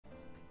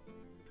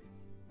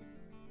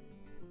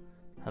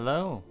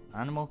Hello,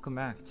 and welcome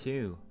back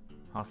to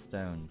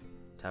Hearthstone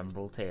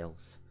Tavern-Brawl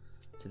Tales.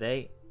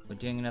 Today, we're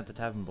doing another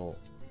Tavern-Brawl,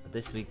 but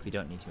this week we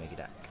don't need to make a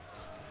deck.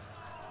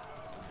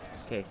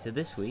 Okay, so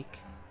this week,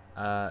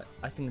 I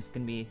think it's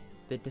going to be a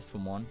bit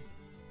different one.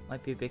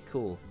 Might be a bit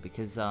cool,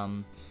 because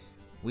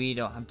we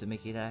don't have to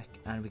make a deck,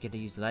 and we get to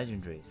use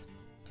legendaries.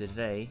 So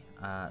today,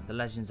 the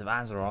Legends of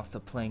Azeroth are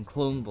playing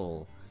Clone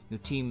Ball. Your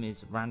team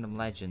is random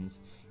legends,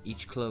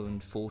 each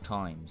cloned 4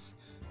 times.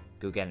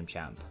 Go get him,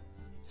 champ.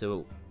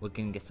 So we're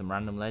gonna get some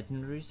random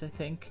legendaries, I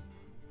think.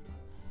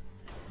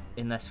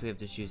 Unless we have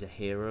to choose a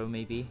hero,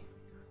 maybe.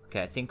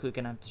 Okay, I think we're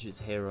gonna have to choose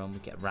a hero and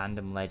we get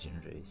random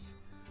legendaries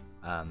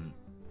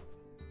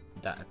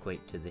that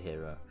equate to the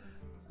hero.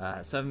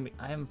 So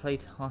I haven't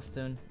played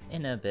Hearthstone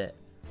in a bit,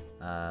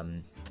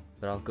 but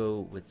I'll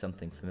go with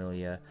something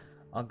familiar.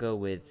 I'll go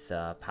with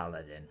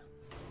Paladin.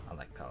 I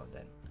like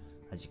Paladin.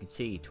 As you can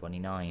see,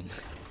 29.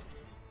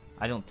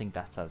 I don't think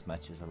that's as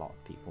much as a lot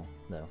of people,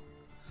 though.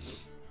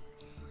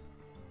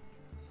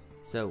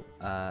 So,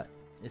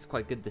 it's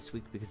quite good this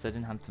week because I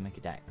didn't have to make a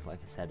deck like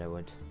I said I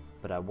would,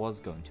 but I was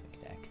going to make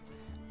a deck.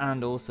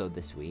 And also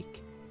this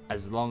week,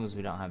 as long as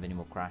we don't have any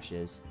more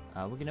crashes,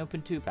 we can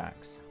open 2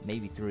 packs,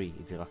 maybe 3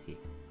 if you're lucky.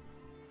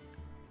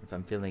 If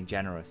I'm feeling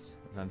generous,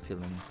 if I'm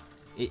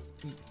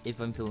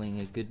feeling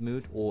a good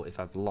mood, or if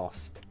I've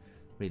lost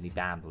really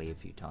badly a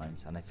few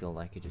times and I feel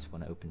like I just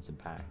want to open some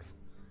packs,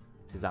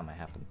 because that might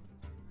happen.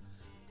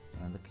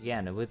 Look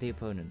again, with the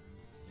opponent.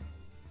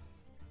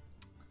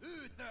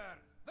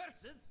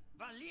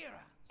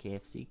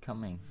 KFC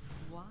coming.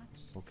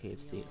 Or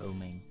KFC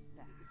oming.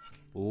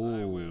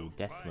 Ooh,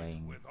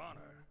 Deathwing.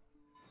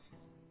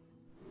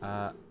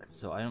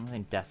 So I don't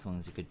think Deathwing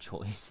is a good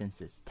choice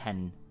since it's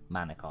 10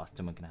 mana cost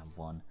and we're gonna have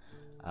 1.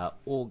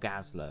 Or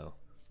Gazlo.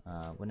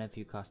 Whenever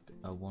you cast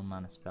a 1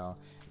 mana spell,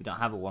 we don't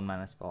have a 1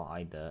 mana spell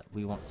either.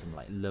 We want some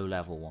like low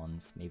level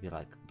ones, maybe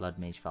like Blood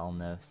Mage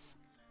Falnos.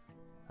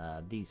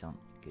 These aren't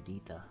good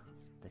either.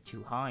 They're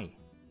too high.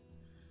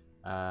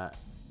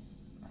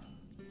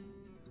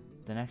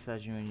 The next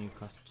legendary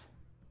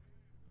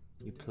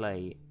you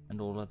play,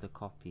 and all other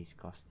copies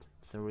cost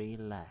 3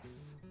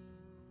 less.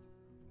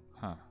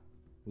 Huh.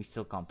 We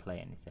still can't play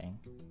anything.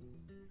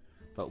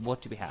 But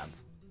what do we have?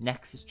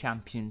 Nexus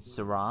Champion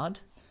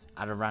Sarad.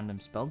 Add a random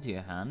spell to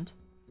your hand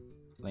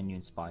when you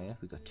inspire.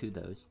 We got 2 of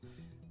those.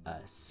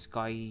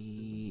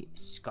 Sky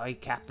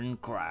Captain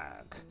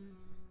Crag.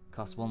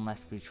 Costs 1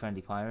 less for each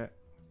friendly pirate.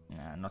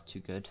 Nah, not too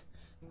good.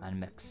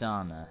 And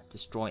Mexana.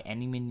 Destroy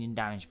any minion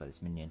damaged by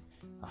this minion.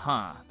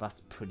 Aha,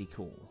 that's pretty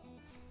cool.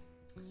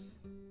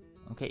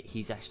 Okay,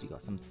 he's actually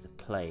got something to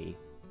play.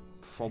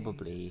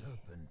 Probably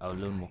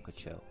Lone Walker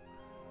Cho.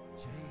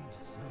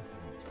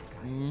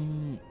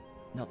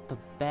 Not the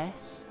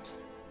best.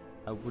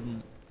 I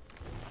wouldn't.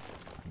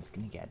 I'm just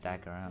gonna get a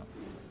dagger out.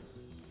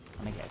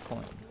 And I get a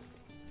coin.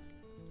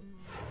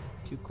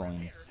 2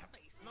 coins.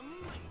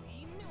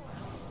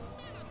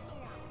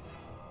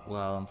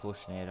 Well,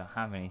 unfortunately, I don't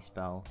have any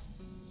spells.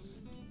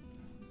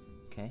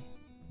 Okay,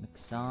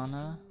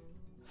 Mexana.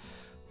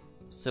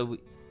 So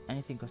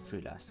anything costs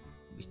 3 less.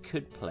 We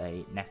could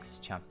play Nexus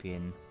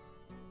Champion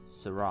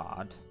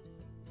Sarad,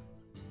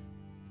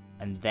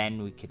 and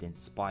then we could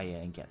inspire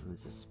and get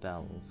loads of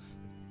spells.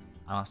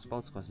 And our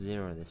spells cost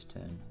 0 this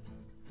turn.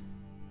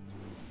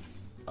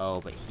 Oh,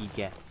 but he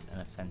gets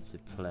an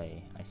offensive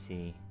play. I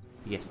see.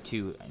 He gets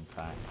 2, in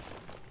fact.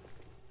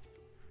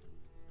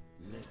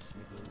 Let's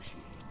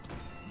negotiate.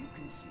 You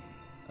concede.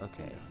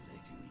 Okay.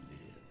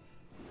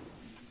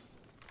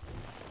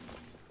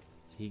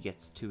 So he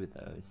gets 2 of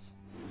those.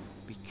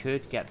 We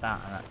could get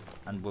that,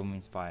 and when we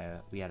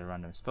inspire, we add a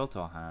random spell to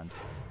our hand.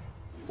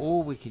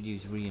 Or we could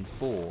use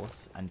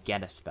Reinforce and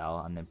get a spell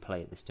and then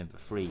play it this turn for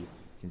free,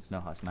 since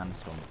Millhouse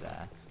Manastorm's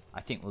there.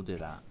 I think we'll do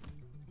that.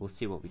 We'll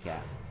see what we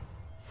get.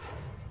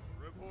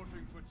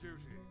 Reporting for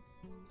duty.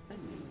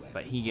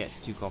 But he gets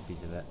 2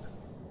 copies of it.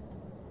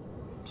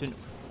 Turn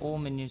all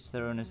minions to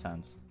their owner's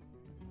hands.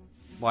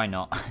 Why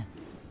not?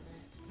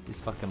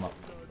 Just fuck him up.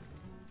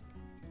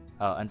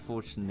 Oh,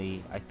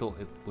 unfortunately, I thought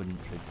it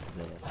wouldn't trigger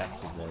the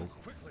effect of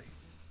those.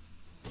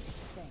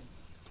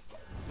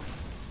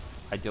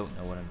 I don't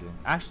know what I'm doing.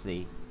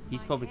 Actually,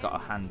 he's probably got a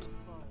hand.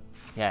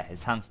 Yeah,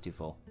 his hand's too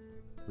full.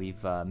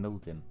 We've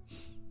milled him.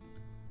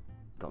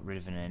 Got rid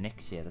of an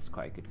Elixir, that's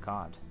quite a good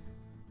card.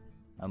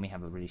 And we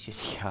have a really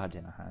shitty card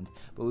in our hand.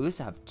 But we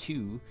also have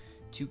 2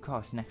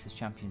 cost Nexus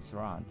Champion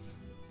Sarads,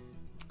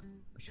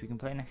 which we can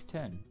play next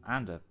turn.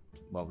 And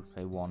well, we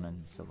play 1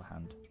 and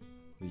Silverhand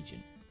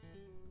Regent.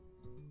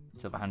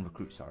 Silverhand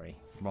Recruit, sorry.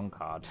 Wrong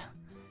card.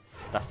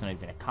 That's not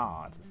even a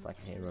card, it's like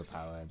a hero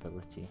power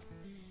ability.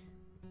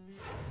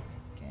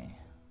 Okay.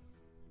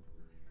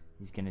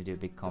 He's gonna do a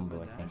big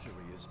combo, I think.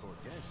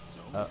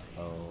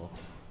 Uh-oh.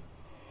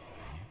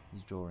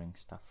 He's drawing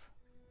stuff.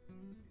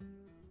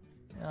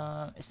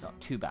 It's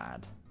not too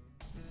bad.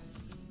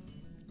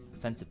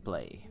 Offensive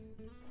play.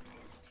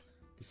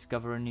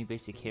 Discover a new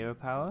basic hero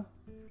power.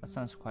 That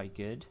sounds quite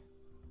good.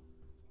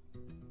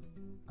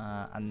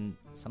 And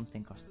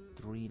something costs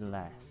 3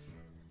 less.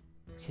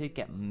 Could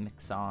get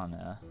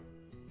Mexana.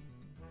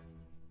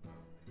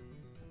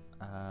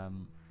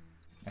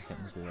 I think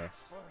we'll do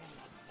this.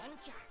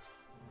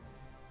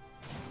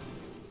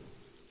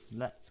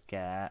 Let's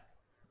get...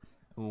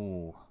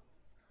 Ooh.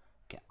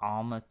 Get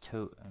armor,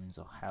 totems,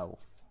 or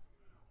health.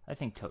 I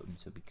think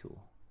totems would be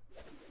cool.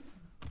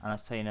 And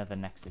let's play another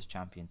Nexus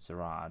champion,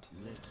 Sarad.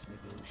 Let's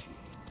negotiate.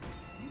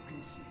 You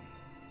concede.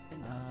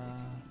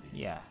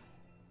 Yeah.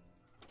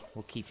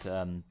 We'll keep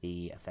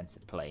the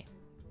offensive play.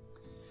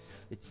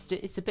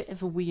 It's a bit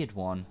of a weird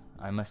one,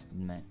 I must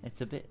admit. It's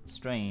a bit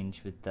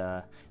strange with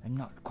I'm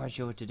not quite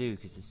sure what to do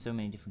because there's so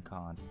many different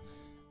cards.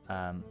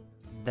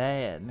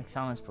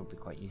 Mixana's probably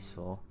quite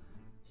useful.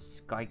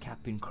 Sky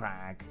Captain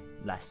Crag,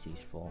 less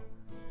useful.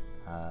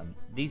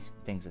 These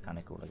things are kind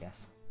of cool, I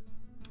guess.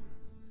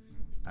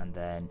 And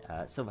then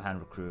Silverhand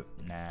Recruit,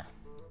 nah,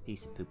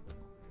 piece of poop.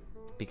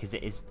 Because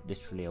it is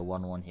literally a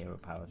 1/1 hero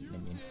powered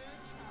minion.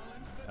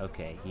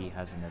 Okay, he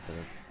has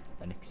another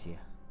Elixir.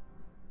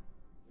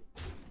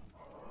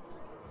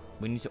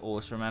 We need to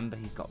also remember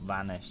he's got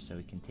Vanish, so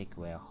we can take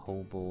away a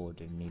whole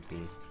board if need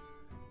be.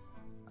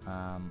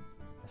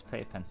 Let's play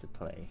offensive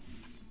play.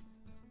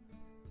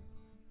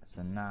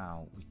 So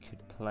now we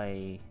could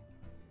play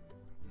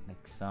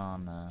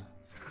Mixana.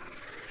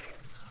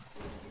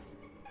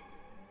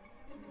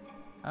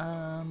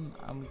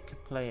 And we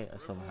could play a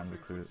Silverhand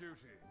Recruit.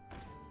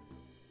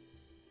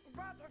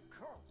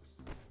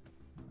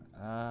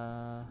 You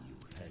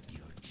had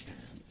your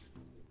chance.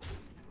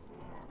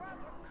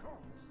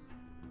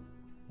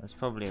 That's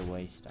probably a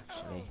waste,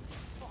 actually.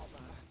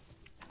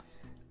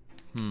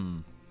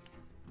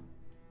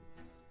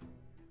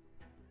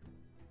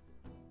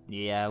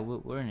 Yeah,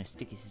 we're in a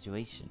sticky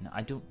situation.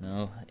 I don't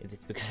know if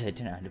it's because I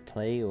don't know how to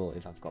play or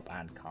if I've got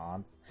bad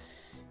cards.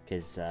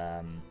 Because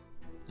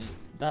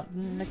that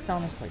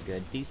Nexana is quite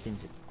good. These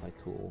things are quite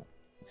cool.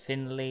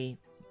 Finley,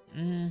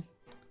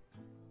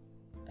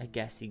 I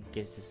guess he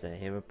gives us a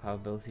hero power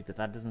ability, but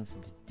that doesn't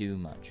seem to do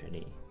much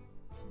really.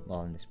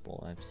 Well, in this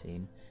ball I've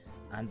seen.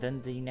 And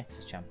then the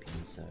Nexus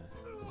champions are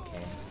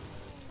okay.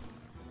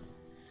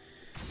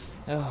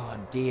 Oh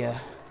dear,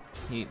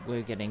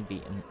 we're getting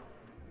beaten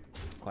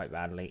quite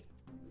badly.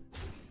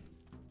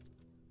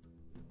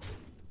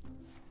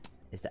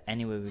 Is there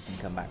any way we can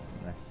come back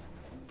from this?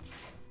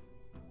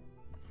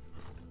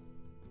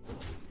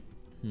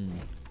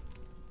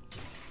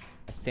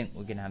 I think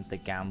we're gonna have to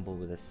gamble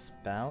with a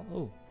spell.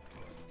 Oh.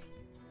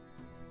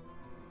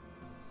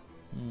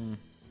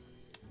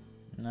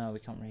 No, we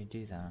can't really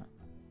do that.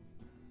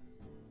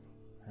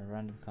 A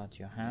random card to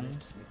your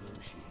hand.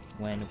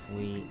 When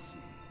we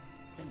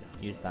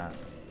use that,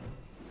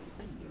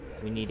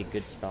 we need a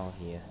good spell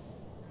here.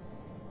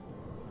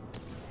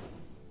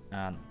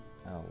 And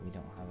oh, we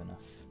don't have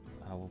enough.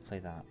 We'll play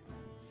that.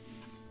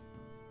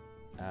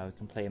 We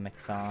can play a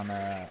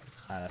Mixana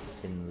and a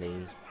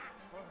Finley.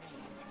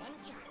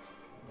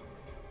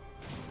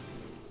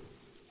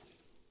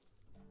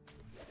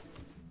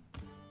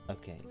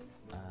 Okay.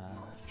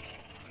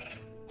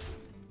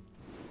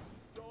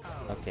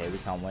 Okay, we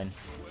can't win.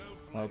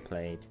 Well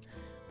played.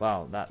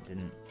 Wow, that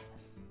didn't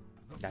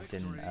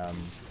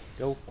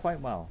go quite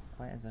well,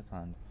 quite as I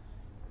planned.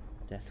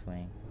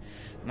 Deathwing.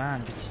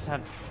 Man, we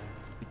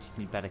just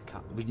need better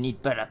cards. We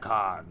need better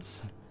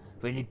cards.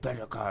 We need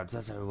better cards.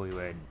 That's how we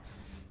win.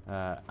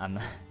 And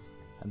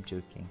I'm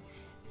joking.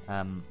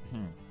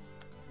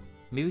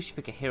 Maybe we should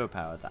pick a hero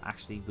power that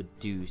actually would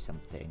do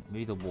something.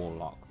 Maybe the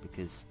Warlock,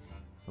 because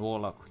the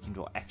Warlock we can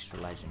draw extra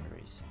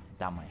legendaries.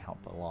 That might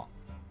help a lot.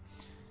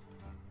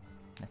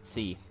 Let's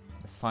see.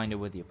 Let's find a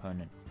worthy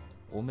opponent,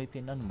 or maybe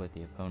an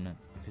unworthy opponent,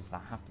 because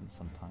that happens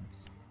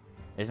sometimes.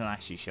 It doesn't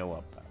actually show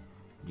up, but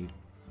you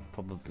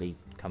probably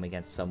come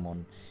against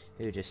someone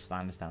who just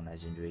slams down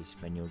legendaries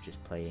when you're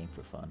just playing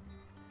for fun,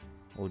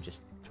 or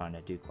just trying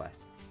to do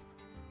quests.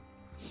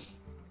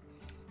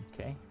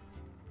 Okay.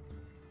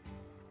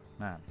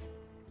 Man,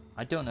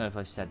 I don't know if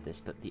I've said this,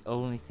 but the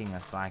only thing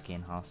that's lacking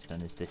in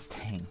Hearthstone is this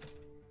thing.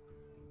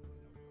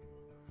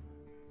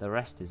 The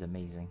rest is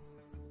amazing.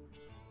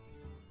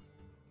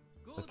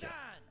 Okay.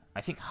 I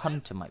think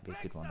Hunter might be a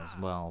good one as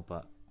well,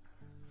 but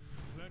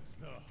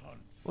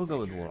we'll go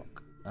with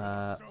Warlock.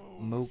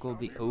 Mogul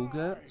the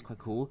Ogre, it's quite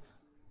cool.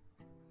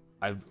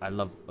 I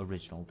love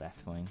original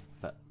Deathwing,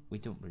 but we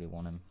don't really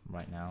want him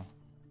right now.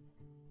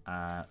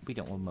 We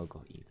don't want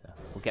Mogul either.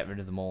 We'll get rid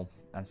of them all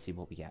and see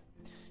what we get.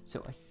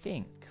 So I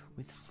think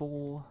with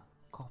 4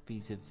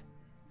 copies of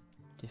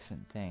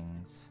different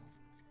things,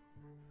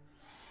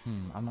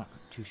 I'm not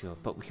too sure,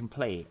 but we can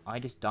play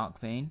Idis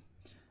Darkbane.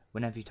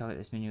 Whenever you target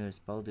this minion with a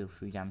spell, deal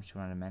 3 damage to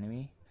a random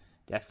enemy.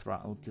 Death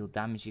Rattle, deal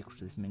damage equal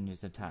to this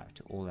minion's attack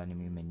to all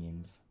enemy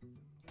minions.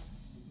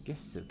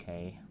 Guess it's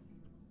okay.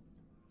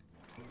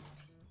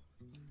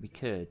 We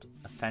could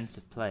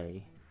offensive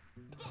play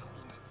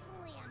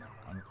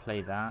and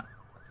play that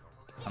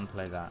and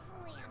play that.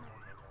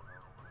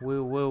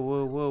 Whoa, whoa,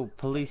 whoa, whoa!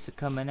 Police are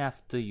coming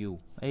after you!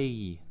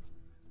 Hey!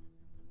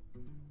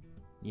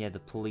 Yeah, the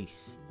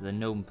police, the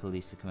gnome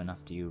police are coming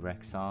after you,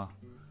 Rexar.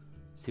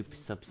 Super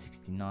Sub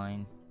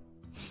 69.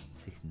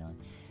 69.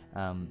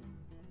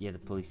 Yeah, the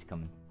police are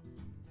coming.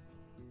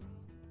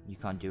 You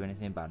can't do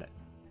anything about it.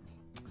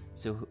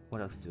 So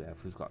what else do we have?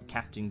 We've got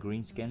Captain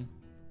Greenskin.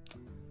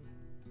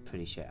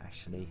 Pretty sure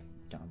actually.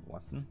 Don't have a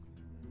weapon.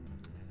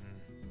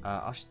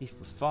 Actually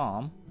for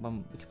farm, well,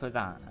 we can play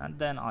that. And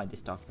then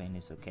this Darkbane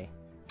is okay,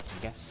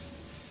 I guess.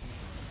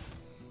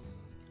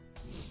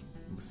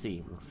 We'll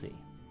see, we'll see.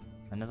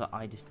 Another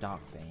Idis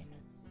Darkbane.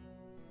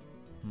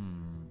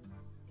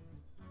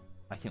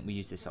 I think we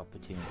use this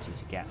opportunity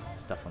to get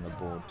stuff on the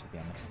board, to be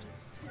honest.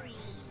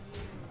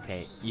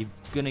 Okay, you're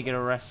gonna get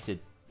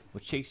arrested.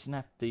 What's chasing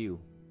after you?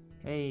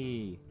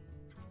 Hey!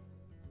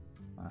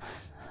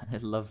 I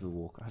love the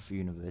Warcraft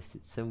universe,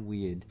 it's so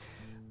weird.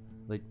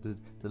 Like the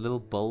little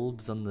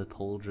bulbs on the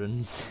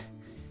pauldrons.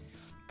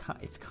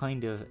 It's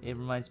kind of, it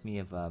reminds me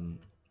of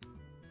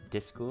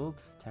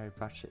Discworld, Terry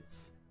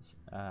Pratchett's,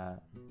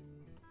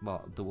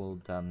 well, the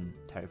world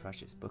Terry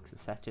Pratchett's books are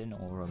set in,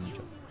 or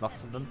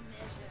lots of them.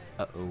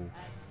 Uh-oh.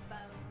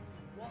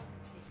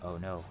 Oh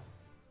no.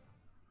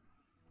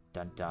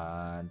 Dun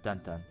dun dun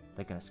dun.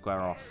 They're gonna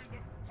square off.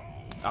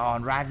 Oh,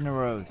 and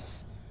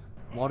Ragnaros!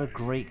 What a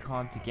great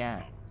card to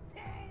get.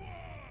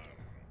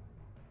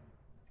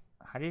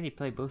 How did he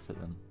play both of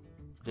them?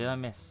 Did I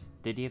miss?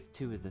 Did he have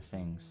two of the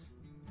things?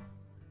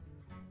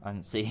 I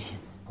didn't see.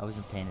 I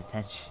wasn't paying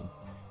attention.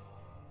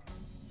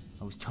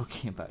 I was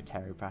talking about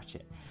Terry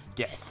Pratchett.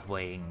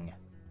 Deathwing!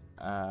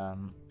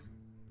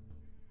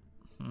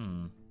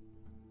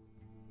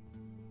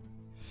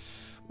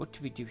 What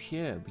do we do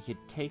here? We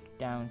could take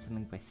down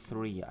something by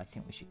 3. I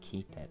think we should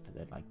keep it for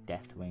the like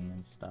Deathwing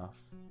and stuff.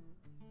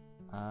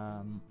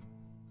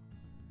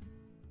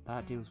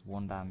 That deals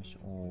 1 damage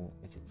all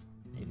if it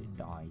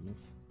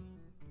dies.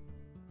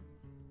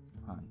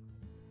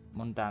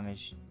 1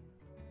 damage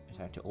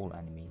to all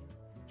enemies.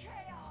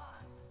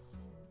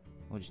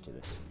 We'll just do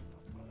this.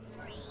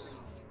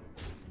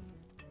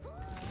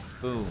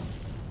 Boom.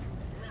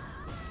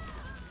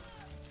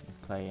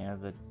 We'll play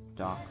another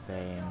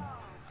Darkbane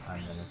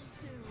and then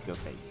go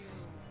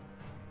face.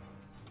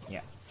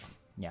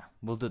 Yeah,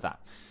 we'll do that.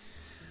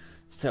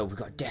 So we've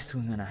got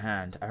Deathwing in our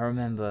hand. I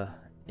remember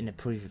in a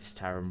previous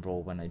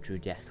Tavern-Brawl when I drew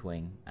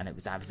Deathwing, and it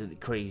was absolutely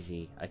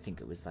crazy. I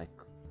think it was like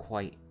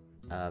quite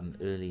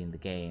early in the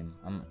game.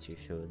 I'm not too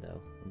sure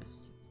though. It was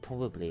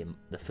probably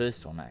the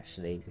first one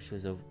actually, which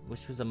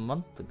was a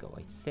month ago,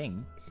 I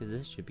think, because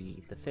this should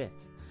be the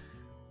 5th.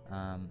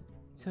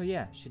 So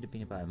yeah, should have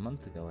been about a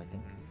month ago, I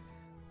think.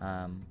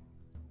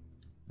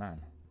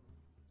 Man,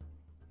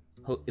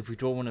 if we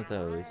draw one of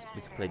those,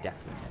 we can play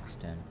Deathwing next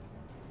turn.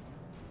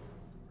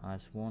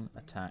 Has 1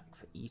 attack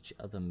for each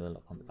other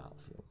Murloc on the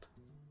battlefield.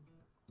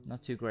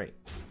 Not too great.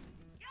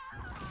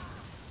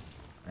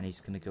 And he's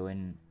gonna go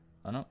in.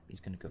 Oh no,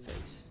 he's gonna go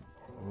face.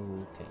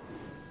 Okay.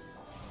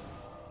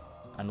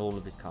 And all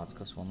of his cards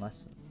cost 1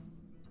 less.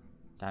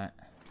 Damn it.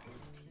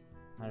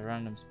 Add a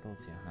random spell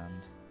to your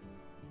hand.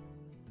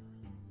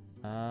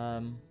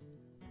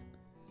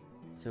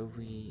 So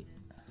we.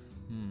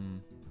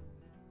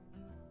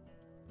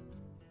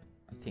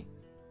 I think.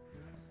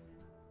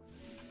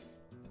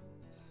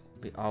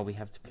 We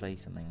have to play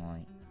something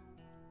right.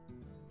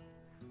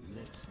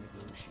 Let's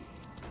negotiate.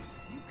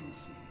 You can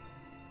see,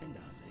 and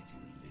I'll let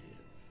you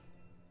live.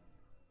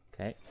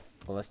 Okay.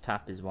 Well, let's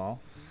tap as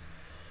well.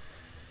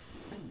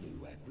 A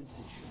new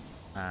acquisition.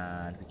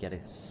 And we get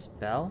a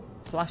spell.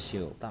 Flash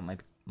Shield. That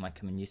might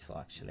come in useful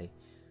actually.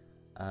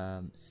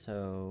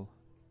 So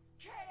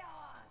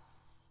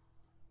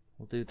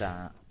we'll do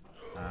that.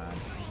 And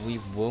we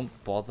won't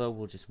bother.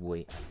 We'll just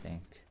wait, I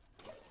think,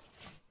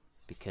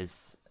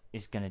 because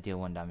it's gonna deal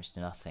 1 damage to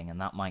nothing, and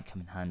that might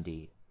come in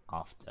handy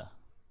after.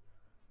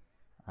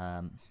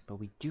 But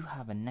we do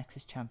have a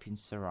Nexus Champion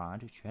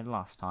Sarad, which we had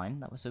last time.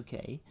 That was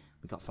okay.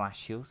 We got Flash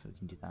Shield, so we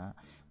can do that.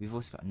 We've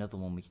also got another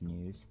one we can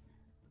use.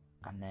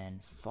 And then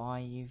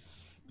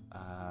 5,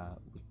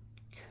 we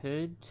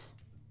could...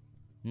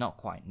 Not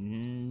quite.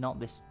 Not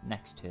this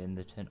next turn,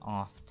 the turn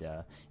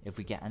after. If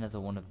we get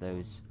another one of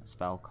those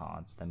spell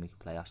cards, then we can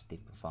play Ash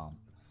Thief for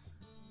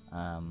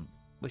farm.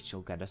 Which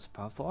will get us a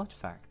powerful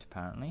artifact,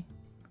 apparently.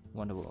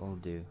 Wonder what it'll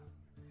do.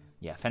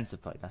 Yeah,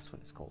 offensive plate, that's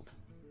what it's called.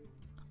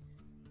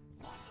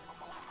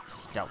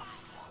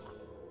 Stealth.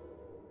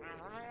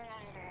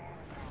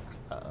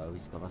 Uh-oh,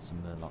 he's got lots of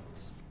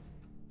Murlocs.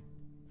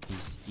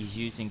 He's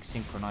using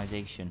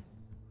synchronization.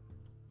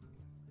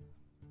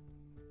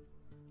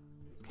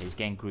 Okay, he's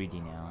getting greedy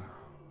now.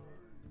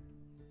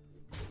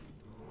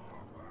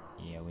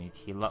 Yeah, we need to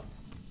heal up.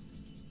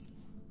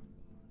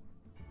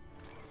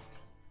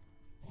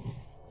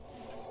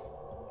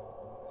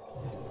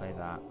 Play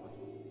that.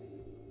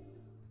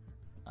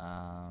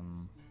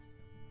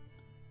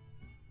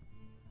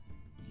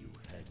 You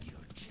had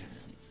your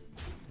chance.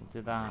 We'll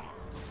do that.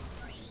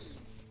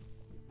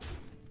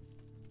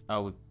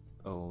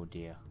 Oh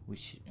dear. We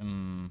should.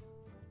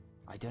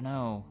 I don't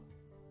know.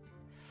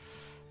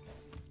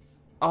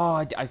 Oh,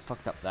 I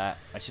fucked up there.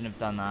 I shouldn't have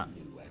done that.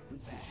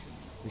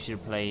 We should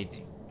have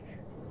played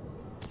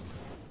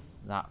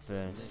that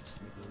first.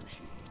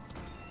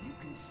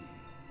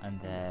 And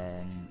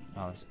then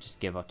let's just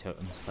give our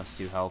totems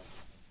 +2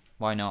 health.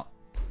 Why not?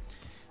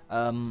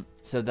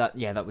 So that,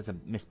 yeah, that was a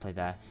misplay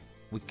there.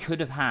 We could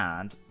have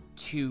had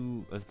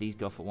 2 of these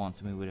go off at once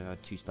and we would have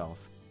had 2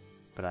 spells.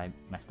 But I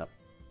messed up.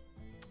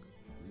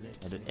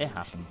 It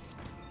happens.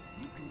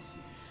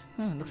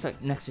 Looks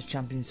like Nexus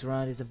Champion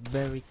Sarad is a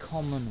very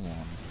common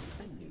one.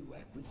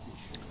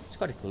 It's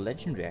quite a cool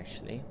legendary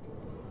actually.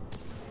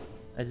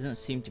 It doesn't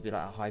seem to be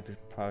like a high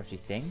priority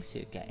thing, so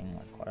you're getting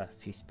like quite a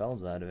few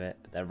spells out of it,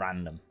 but they're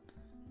random.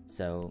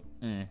 So,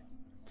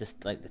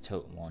 just like the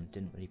totem one,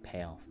 didn't really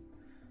pay off.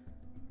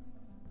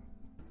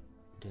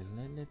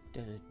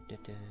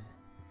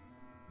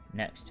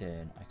 Next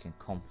turn, I can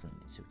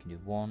confidently, so we can do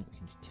 1, we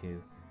can do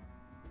 2.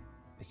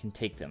 We can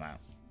take them out.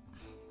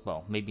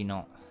 Well, maybe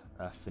not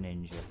for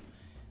Ninja.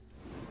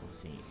 We'll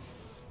see.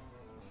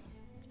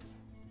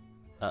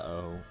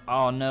 Uh-oh.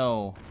 Oh,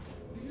 no!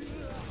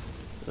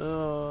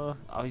 Oh,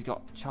 he's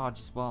got charge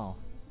as well.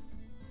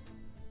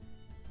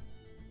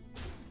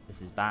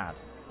 This is bad.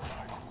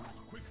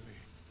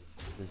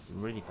 This is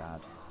really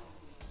bad.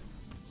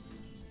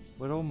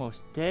 We're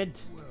almost dead.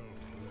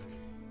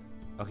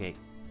 Okay.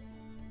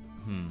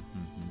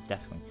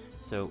 Deathwing.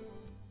 So,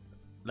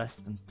 less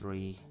than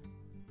 3.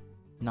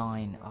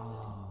 9.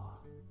 Oh.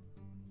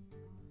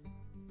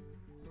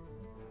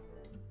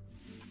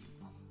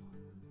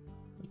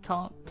 We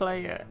can't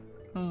play it.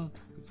 We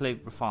play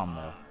Reform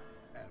though.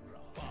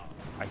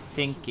 I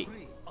think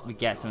we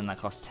get something that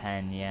costs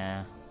 10,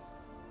 yeah.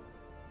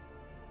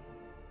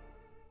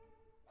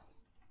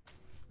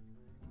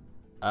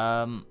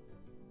 I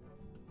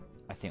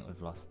think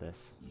we've lost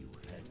this. You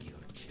had your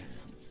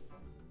chance.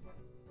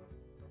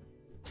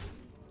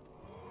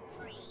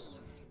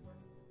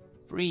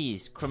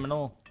 Freeze,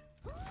 criminal.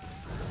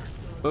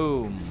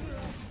 Boom.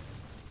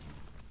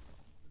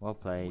 Well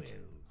played.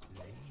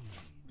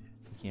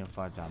 You know,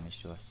 5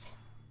 damage to us.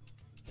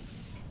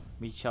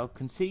 We shall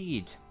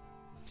concede.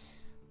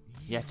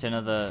 Yet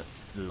another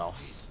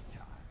loss.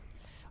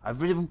 I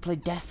really want to play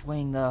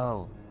Deathwing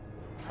though.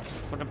 I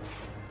just want to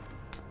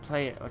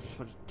play it. I just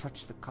want to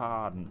touch the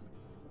card and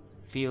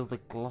feel the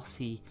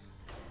glossy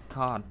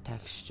card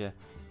texture.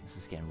 This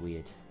is getting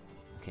weird.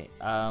 Okay,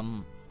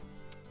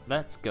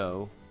 let's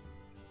go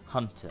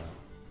Hunter,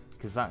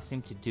 because that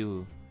seemed to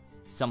do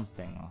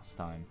something last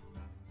time.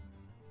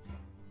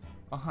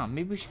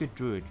 Maybe we should go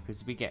Druid,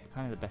 because we get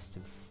kind of the best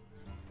of...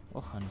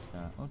 Oh,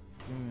 Hunter. Oh,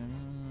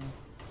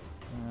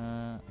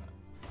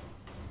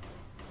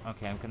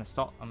 okay, I'm gonna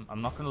stop.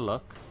 I'm not gonna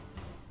look.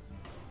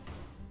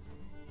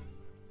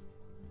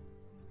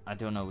 I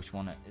don't know which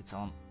one it's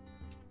on.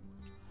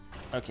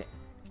 Okay,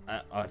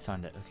 I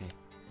found it. Okay.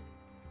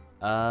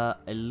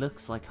 It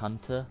looks like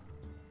Hunter.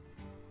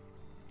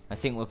 I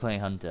think we're playing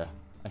Hunter.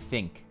 I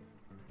think.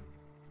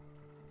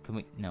 Can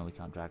we? No, we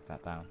can't drag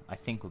that down. I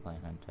think we're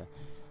playing Hunter.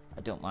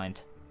 I don't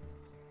mind.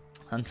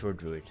 Hunter or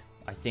Druid.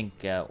 I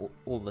think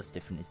all that's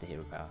different is the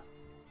hero power.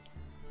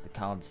 The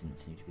cards didn't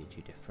seem to be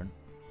too different.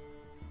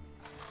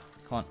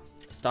 Come on,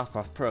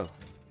 StarCraft Pro.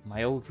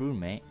 My old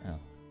roommate. Oh,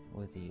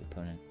 or the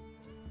opponent.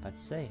 About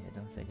to say, I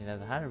don't think I've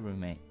ever had a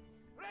roommate.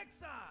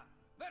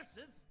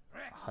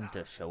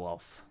 Hunter show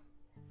off.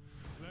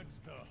 Do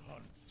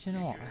you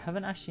know what? I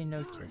haven't actually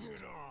noticed.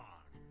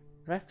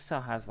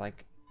 Rexar has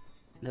like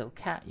little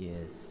cat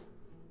ears.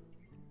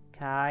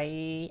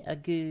 Kai a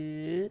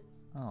good.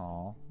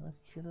 Oh, look,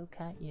 he's got little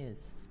cat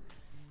ears.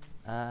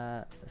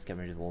 Let's get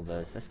rid of all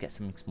those. Let's get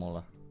something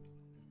smaller.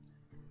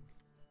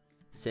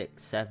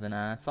 6, 7,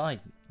 and 5.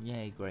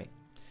 Yay, great.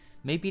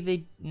 Maybe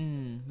they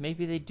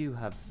do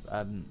have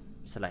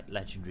select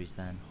legendaries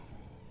then.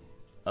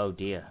 Oh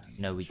dear,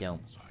 no we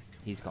don't.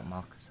 He's got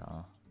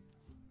Malcasar.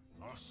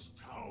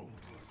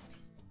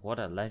 What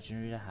a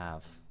legendary to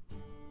have.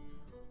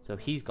 So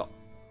he's got...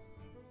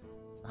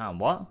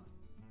 what?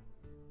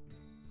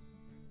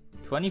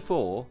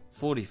 24?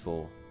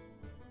 44?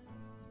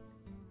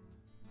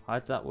 How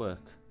does that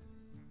work?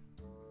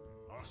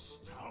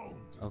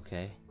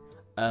 Okay.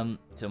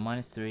 So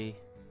 -3,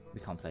 we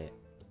can't play it.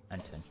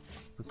 End turn.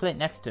 If we play it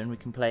next turn, we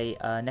can play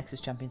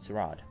Nexus Champion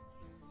Sarad.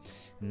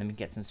 And then we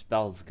get some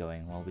spells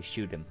going while we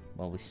shoot him,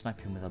 while we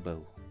snipe him with a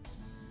bow.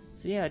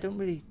 So yeah, I don't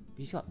really...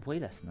 He's got way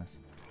less than us.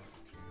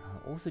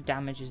 Also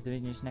damages the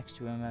minions next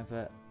to him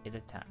whenever it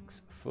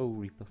attacks. Full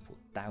Reaper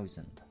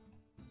 4000.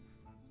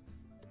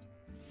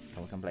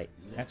 So we can play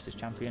Nexus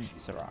Champion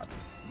Sarad.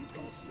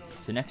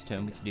 So next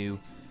turn we can do...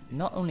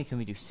 Not only can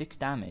we do 6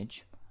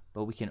 damage,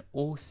 but we can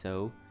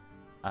also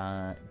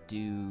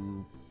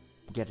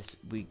get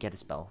a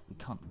spell. We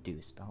can't do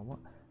a spell. What?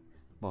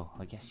 Well,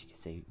 I guess you could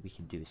say we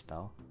can do a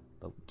spell,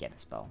 but we get a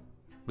spell.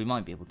 We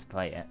might be able to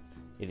play it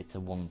if it's a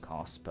 1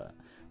 cost, but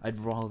I'd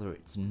rather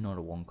it's not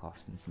a 1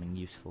 cost than something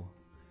useful.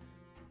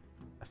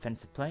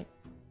 Offensive play.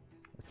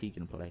 What's he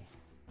gonna play?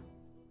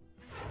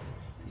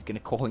 He's gonna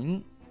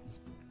coin.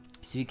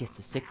 So he gets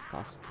a 6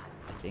 cost,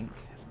 I think.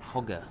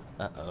 Hogger.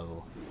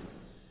 Uh-oh.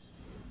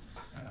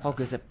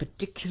 Hogger's a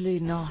particularly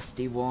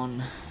nasty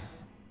one.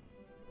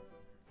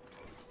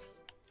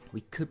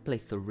 We could play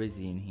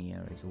Therizian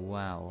here as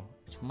well,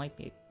 which might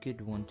be a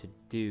good one to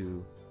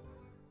do.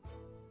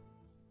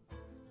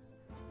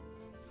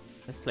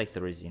 Let's play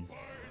Therizian.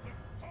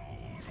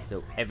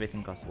 So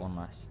everything costs 1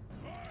 less.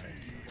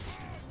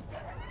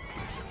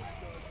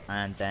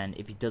 And then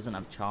if he doesn't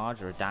have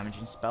charge or a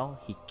damaging spell,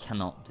 he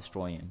cannot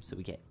destroy him. So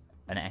we get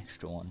an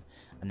extra one.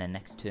 And then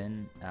next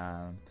turn,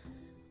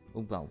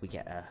 well, we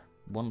get a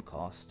 1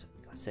 cost.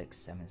 We got 6,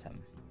 7,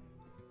 7.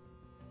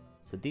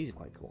 So these are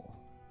quite cool.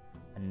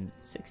 And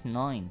 6,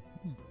 9.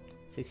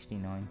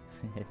 69.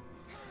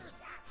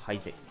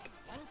 Isaac.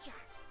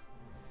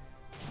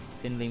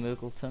 Finley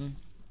Muggleton.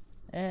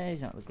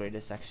 He's not the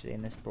greatest actually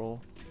in this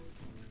brawl.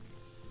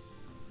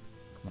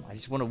 Come on, I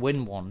just want to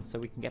win one so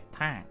we can get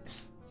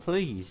packs.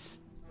 Please.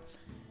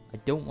 I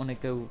don't want to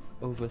go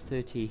over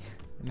 30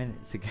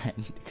 minutes again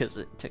because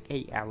it took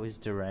 8 hours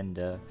to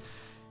render.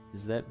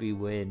 Just let me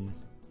win.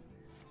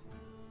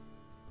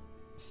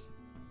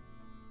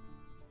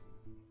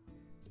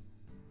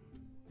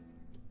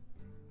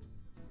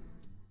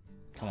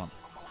 Come on.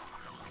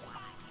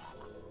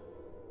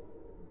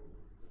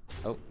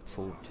 Oh,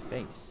 full to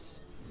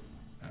face.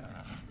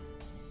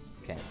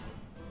 Okay.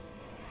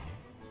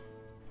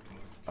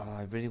 Oh,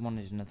 I really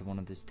wanted another one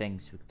of those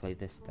things so we could play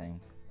this thing.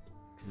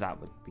 Because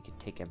that would, we could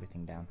take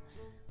everything down.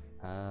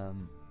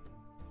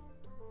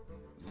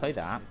 Play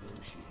that.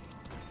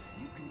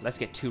 Let's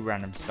get 2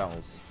 random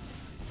spells.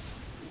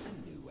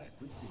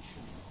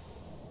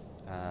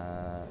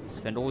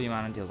 Spend all your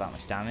mana and deal that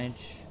much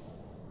damage.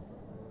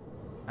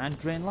 And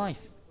drain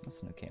life.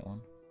 That's an okay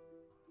one.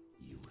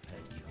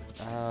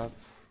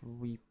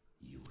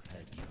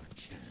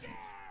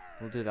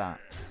 We'll do that.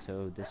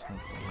 So this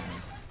one's the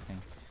nice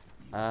thing.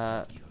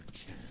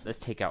 Let's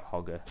take out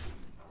Hogger.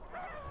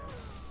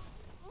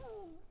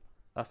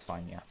 That's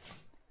fine, yeah.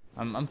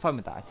 I'm fine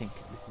with that. I think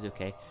this is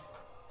okay.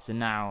 So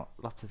now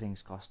lots of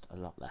things cost a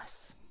lot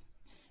less.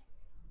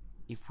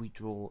 If we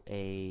draw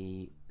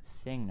a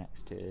thing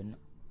next turn,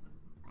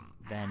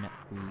 then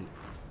we...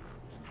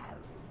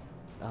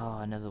 Oh,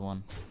 another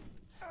one.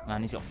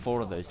 Man, he's got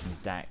 4 of those in his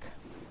deck.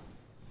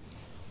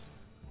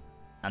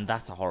 And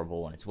that's a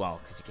horrible one as well,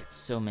 because he gets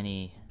so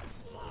many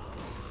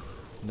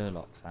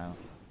Murlocs out.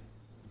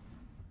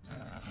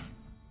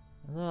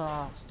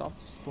 Stop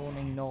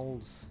spawning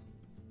gnolls.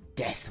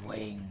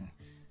 Deathwing!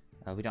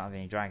 We don't have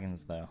any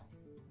dragons though,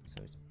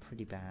 so it's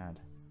pretty bad.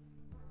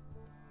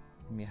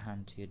 From your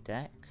hand to your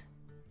deck.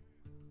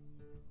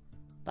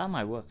 That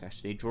might work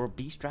actually. Draw a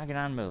Beast Dragon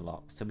and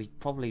Murloc, so we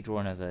probably draw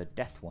another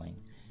Deathwing.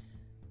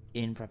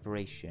 In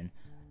preparation,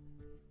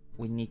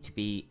 we need to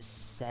be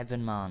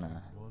 7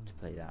 mana to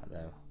play that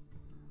though.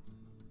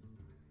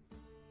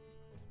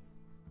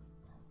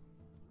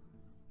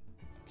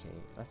 Okay,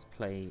 let's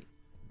play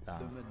that.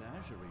 The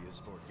menagerie is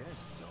for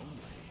guests only.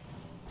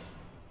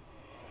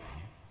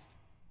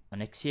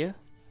 Onyxia?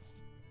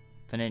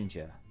 For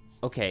Ninja.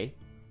 Okay.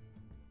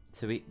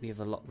 So we have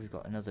a lot, we've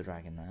got another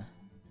dragon there.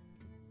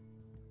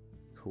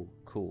 Cool,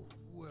 cool.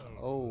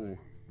 Oh.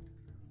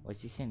 What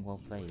is he saying? Well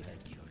played.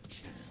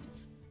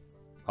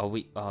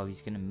 Oh,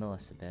 he's gonna mill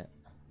us a bit.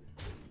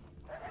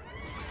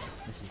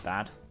 This is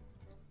bad.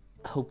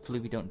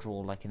 Hopefully we don't draw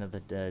like another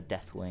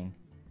Deathwing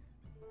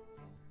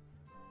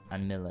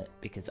and mill it,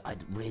 because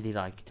I'd really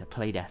like to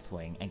play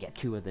Deathwing and get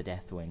 2 other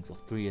Deathwings or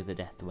 3 other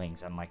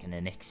Deathwings and like an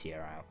Onyxia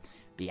out.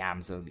 The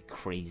abs would be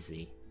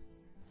crazy.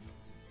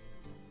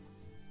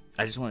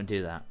 I just want to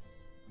do that.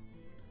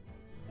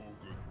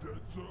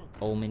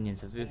 All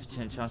minions have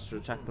 50% chance to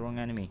attack the wrong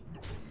enemy.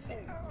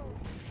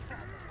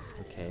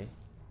 Okay.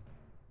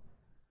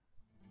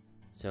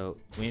 So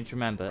we need to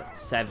remember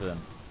 7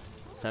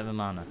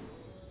 mana.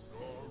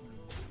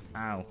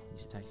 Ow,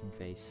 he's attacking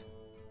face.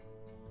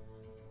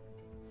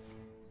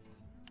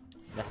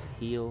 Let's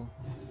heal.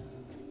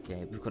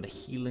 Okay, we've got a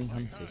healing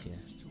hunter here.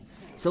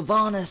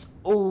 Sylvanas!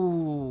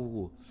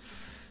 Oh,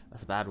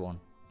 that's a bad one.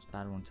 It's a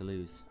bad one to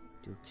lose.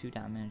 Deal 2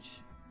 damage.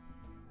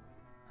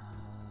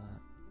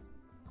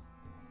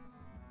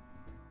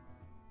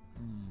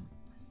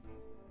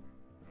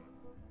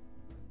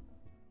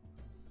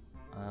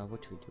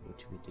 What do we do? What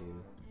do we do?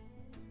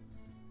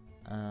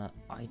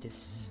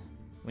 Idis.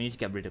 We need to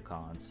get rid of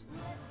cards.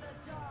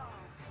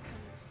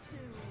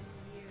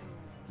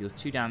 Deal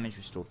 2 damage,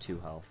 restore 2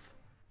 health.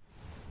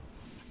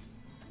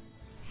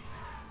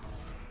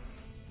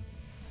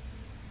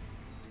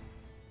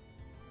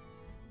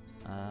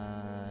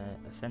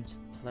 Offensive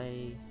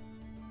play.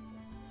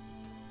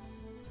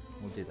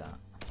 We'll do that.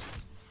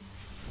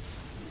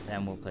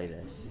 Then we'll play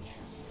this.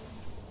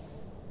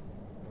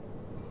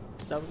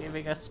 Stop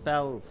giving us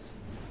spells.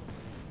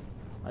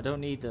 I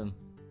don't need them.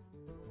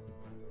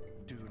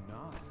 Do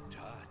not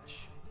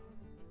touch.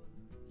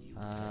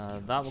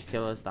 That will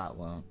kill us, that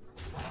won't.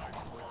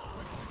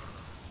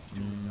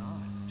 Do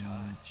not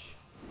touch.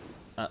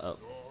 Uh-oh.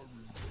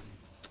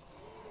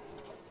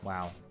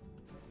 Wow.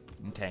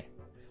 Okay.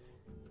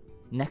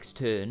 Next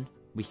turn,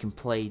 we can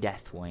play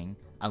Deathwing,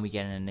 and we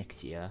get an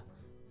Onyxia.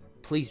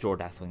 Please draw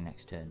Deathwing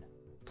next turn.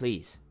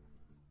 Please.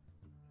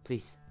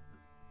 Please.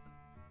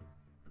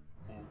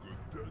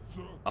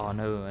 Oh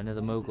no,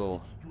 another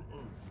Mogul.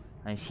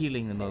 And he's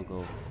healing the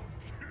Mogul.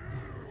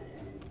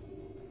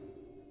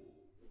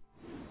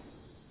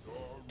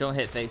 Don't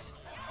hit face.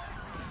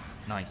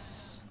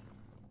 Nice.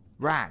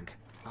 Rag.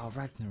 Oh,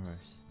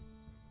 Ragnaros.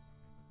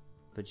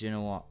 But you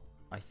know what?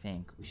 I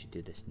think we should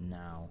do this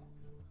now.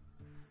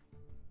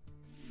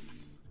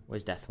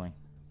 Where's Deathwing?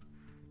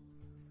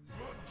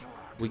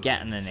 We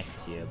get an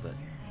Elixir, but...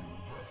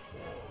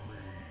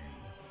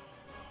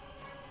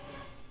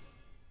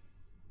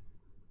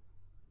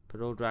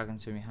 Put all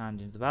dragons from your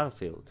hand into the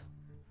battlefield.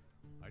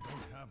 I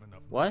don't have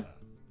enough What? mana.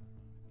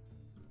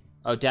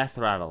 Oh, Death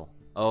Rattle.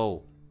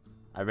 Oh,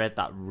 I read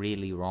that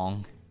really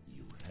wrong.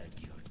 You had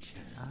your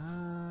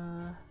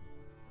chance.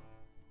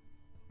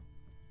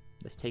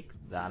 Let's take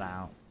that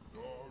out.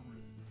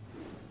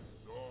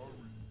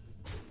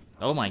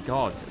 Oh my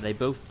god, they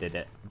both did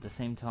it at the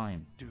same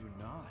time. Do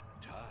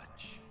not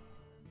touch.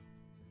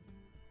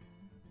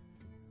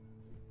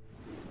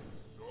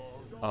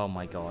 Oh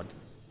my god.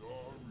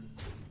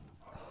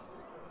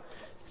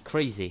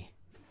 Crazy.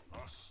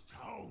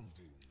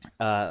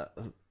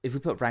 If we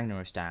put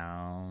Ragnaros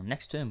down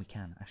next turn, we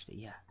can actually,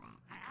 yeah.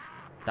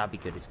 That'd be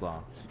good as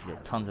well. So we can do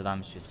tons of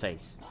damage to his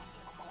face.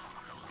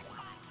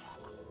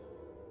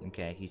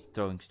 Okay, he's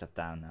throwing stuff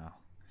down now.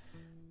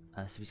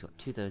 So he's got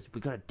 2 of those. We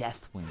got a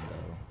Deathwing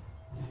though.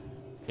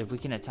 If we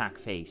can attack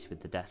face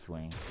with the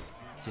Deathwing,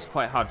 which is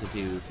quite hard to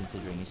do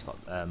considering he's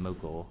got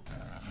Mogor.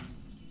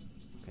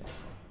 Okay.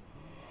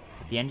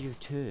 At the end of your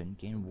turn,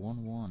 gain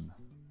 1/1.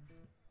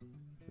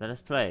 Let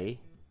us play.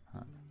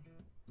 Huh.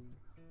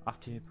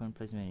 After your opponent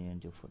plays a minion,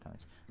 deal 4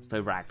 damage. Let's play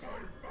Rag.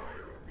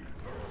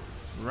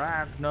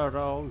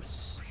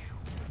 Ragnaros.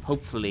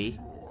 Hopefully,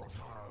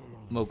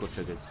 Mogor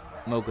triggers.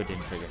 Mogor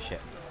didn't trigger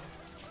shit.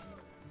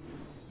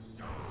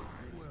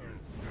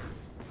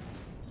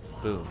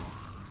 Boom.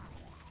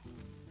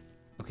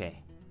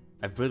 Okay,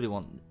 I really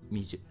want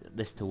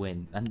this to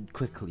win, and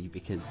quickly,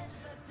 because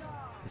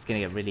it's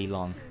gonna get really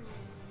long.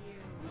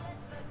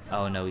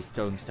 Oh no, he's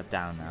throwing stuff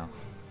down now.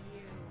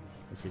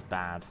 This is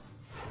bad.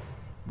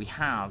 We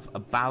have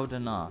about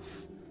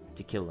enough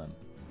to kill him.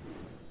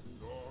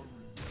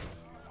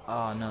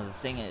 Oh no, the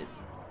thing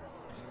is,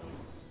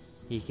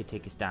 he could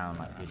take us down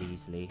like really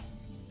easily.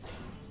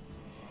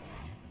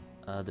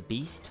 The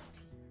beast?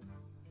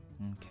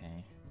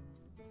 Okay.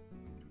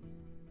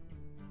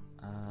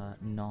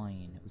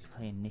 9. We could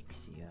play a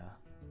Nixia.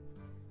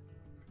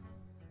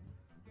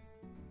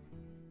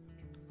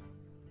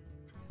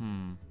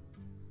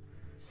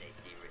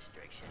 Safety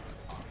restrictions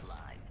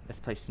offline. Let's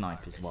play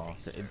Snipe as well,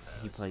 so if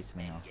he plays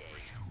something else.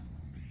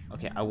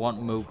 Okay, I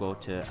want Mogor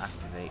to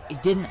activate. He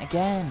didn't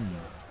again!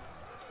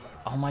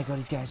 Oh my god,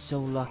 he's getting so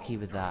lucky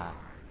with that.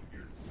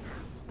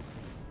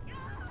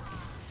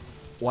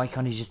 Why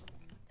can't he just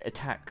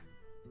attack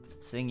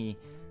thingy?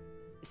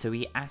 So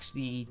he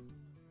actually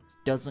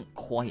doesn't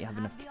quite have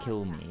enough to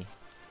kill me.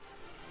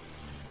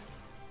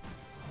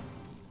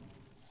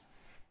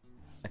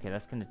 Okay,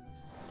 that's gonna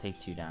take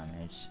 2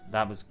 damage.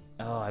 That was...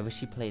 Oh, I wish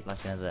he played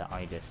like another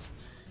Idis.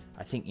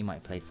 I think he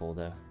might play 4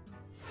 though.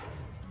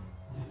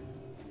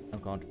 Oh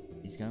god,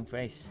 he's going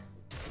face.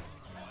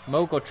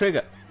 Mogor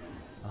trigger!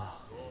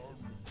 Oh.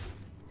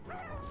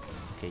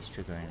 Okay, he's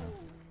triggering them.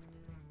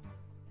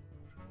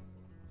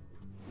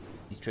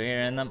 He's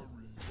triggering them.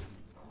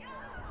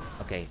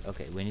 Okay,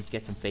 okay, we need to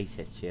get some face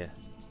hits here.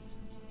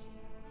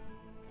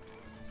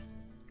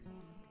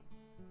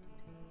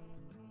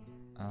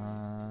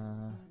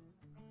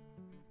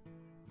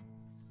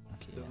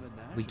 Okay, yeah.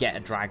 We get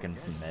a dragon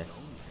from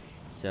this.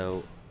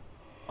 So,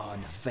 oh,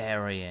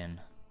 Nefarian.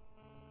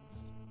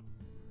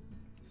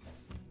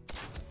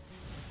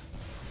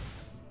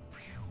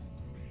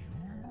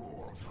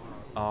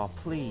 Oh,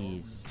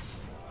 please.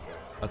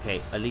 Okay,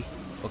 at least,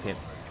 okay.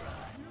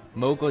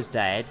 Mogor's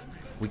dead.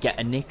 We get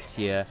a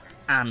Nixia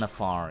and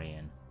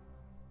Nefarian.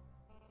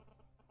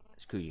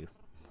 Screw you.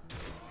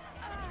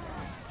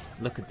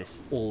 Look at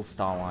this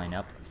all-star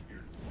lineup.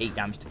 8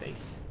 damage to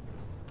face.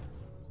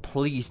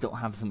 Please don't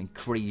have something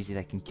crazy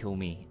that can kill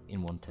me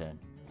in 1 turn.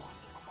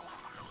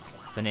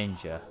 For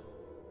Ninja.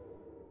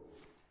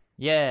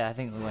 Yeah, I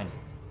think we win.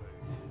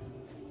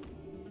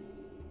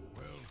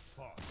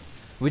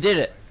 We did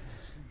it!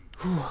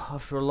 Whew,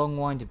 after a long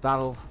winded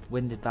battle,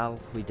 we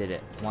did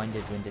it.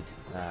 Winded, winded,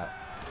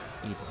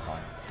 either's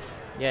fine.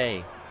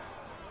 Yay!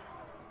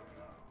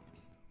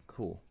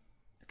 Cool.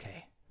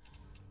 Okay.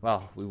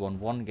 Well, we won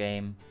 1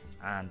 game,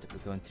 and we're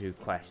going through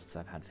quests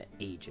I've had for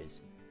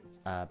ages.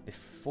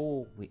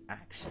 Before we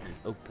actually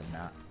open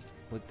that,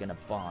 we're gonna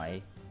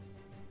buy...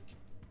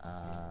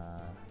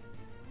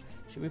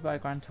 should we buy a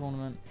Grand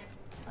Tournament?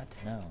 I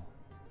don't know.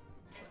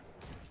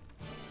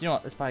 You know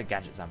what, let's buy a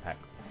Gadget Zam pack.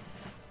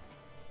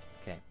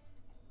 Okay.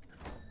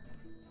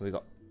 We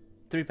got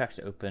 3 packs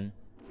to open.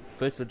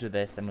 First we'll do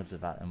this, then we'll do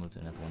that, then we'll do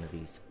another one of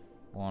these.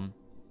 1,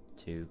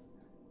 2,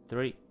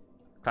 3.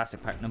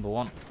 Classic pack number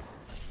 1.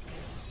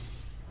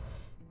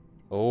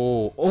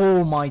 Oh,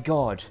 oh my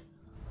god!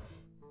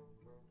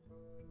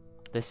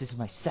 This is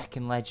my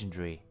 2nd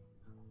legendary.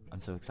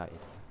 I'm so excited.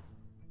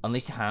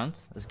 Unleash the Hound,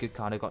 that's a good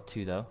card, I got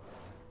 2 though.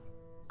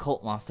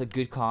 Cult Master,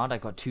 good card, I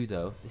got 2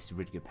 though. This is a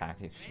really good pack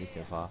actually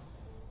so far.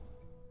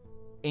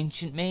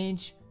 Ancient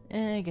Mage,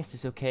 I guess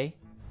it's okay.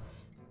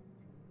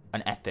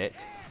 An Epic.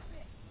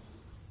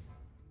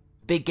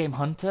 Big Game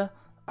Hunter,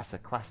 that's a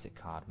classic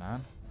card,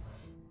 man.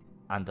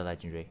 And the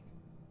legendary.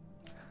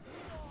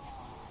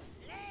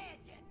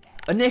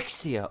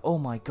 Onyxia! Oh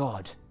my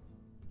god.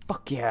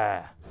 Fuck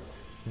yeah.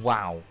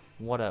 Wow.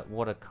 What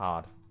a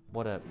card.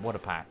 What a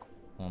pack.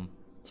 1,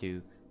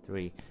 2,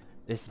 3.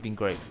 This has been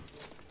great.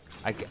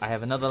 I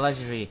have another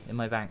legendary in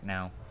my bank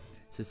now.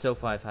 So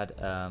far I've had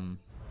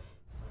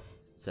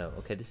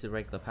okay, this is a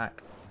regular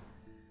pack.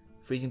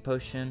 Freezing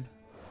potion.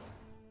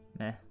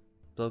 Meh.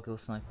 Blowgill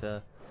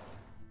sniper.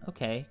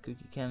 Okay,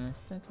 cookie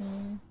chemist,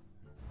 okay.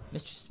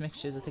 Mistress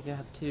mixtures, I think I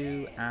have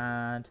 2,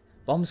 and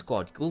bomb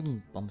squad,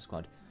 golden bomb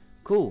squad.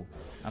 Cool.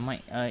 I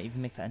might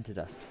even make that into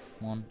dust.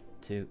 1,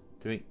 2,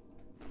 3.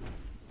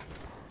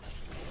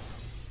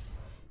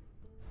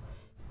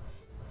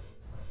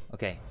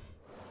 Okay.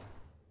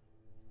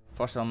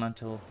 Frost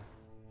elemental,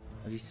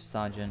 abusive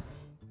sergeant,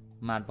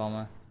 mad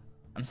bomber.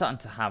 I'm starting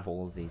to have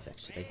all of these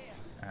actually,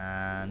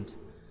 and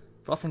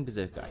frothing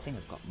berserker. I think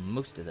I've got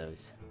most of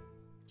those.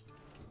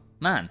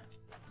 Man,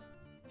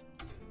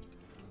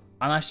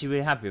 I'm actually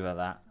really happy about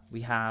that.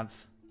 We have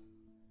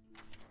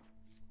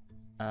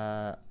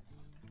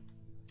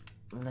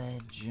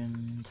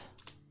legend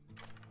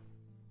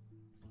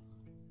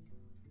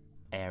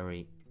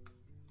airy.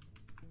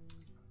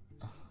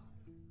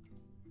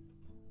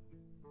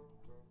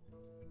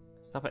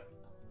 Stop it.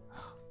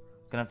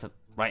 Gonna have to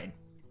write it.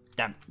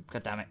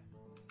 God damn it.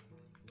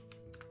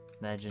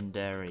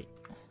 Legendary.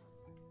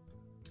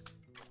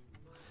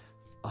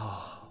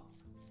 Oh.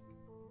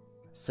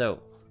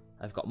 So,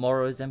 I've got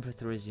Morrow's Emperor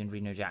Therizian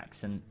Reno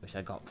Jackson, which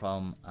I got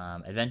from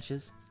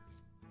Adventures.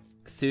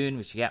 Cthulhu,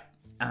 which you get.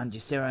 And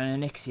Ysera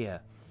and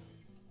Onyxia.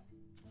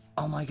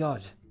 Oh my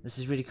god. This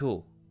is really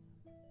cool.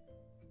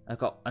 I've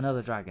got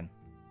another dragon.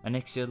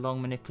 Onyxia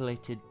long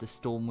manipulated the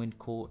Stormwind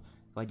Court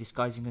by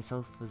disguising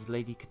herself as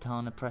Lady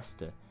Katana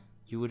Presta.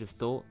 You would have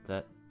thought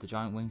that the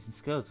giant wings and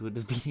skills would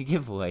have been a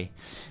giveaway.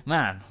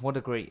 Man, what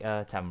a great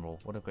Tavern-Brawl.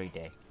 What a great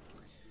day.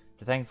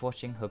 So thank you for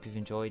watching. Hope you've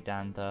enjoyed,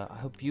 and I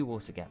hope you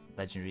also get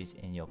legendaries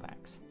in your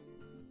packs.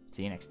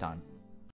 See you next time.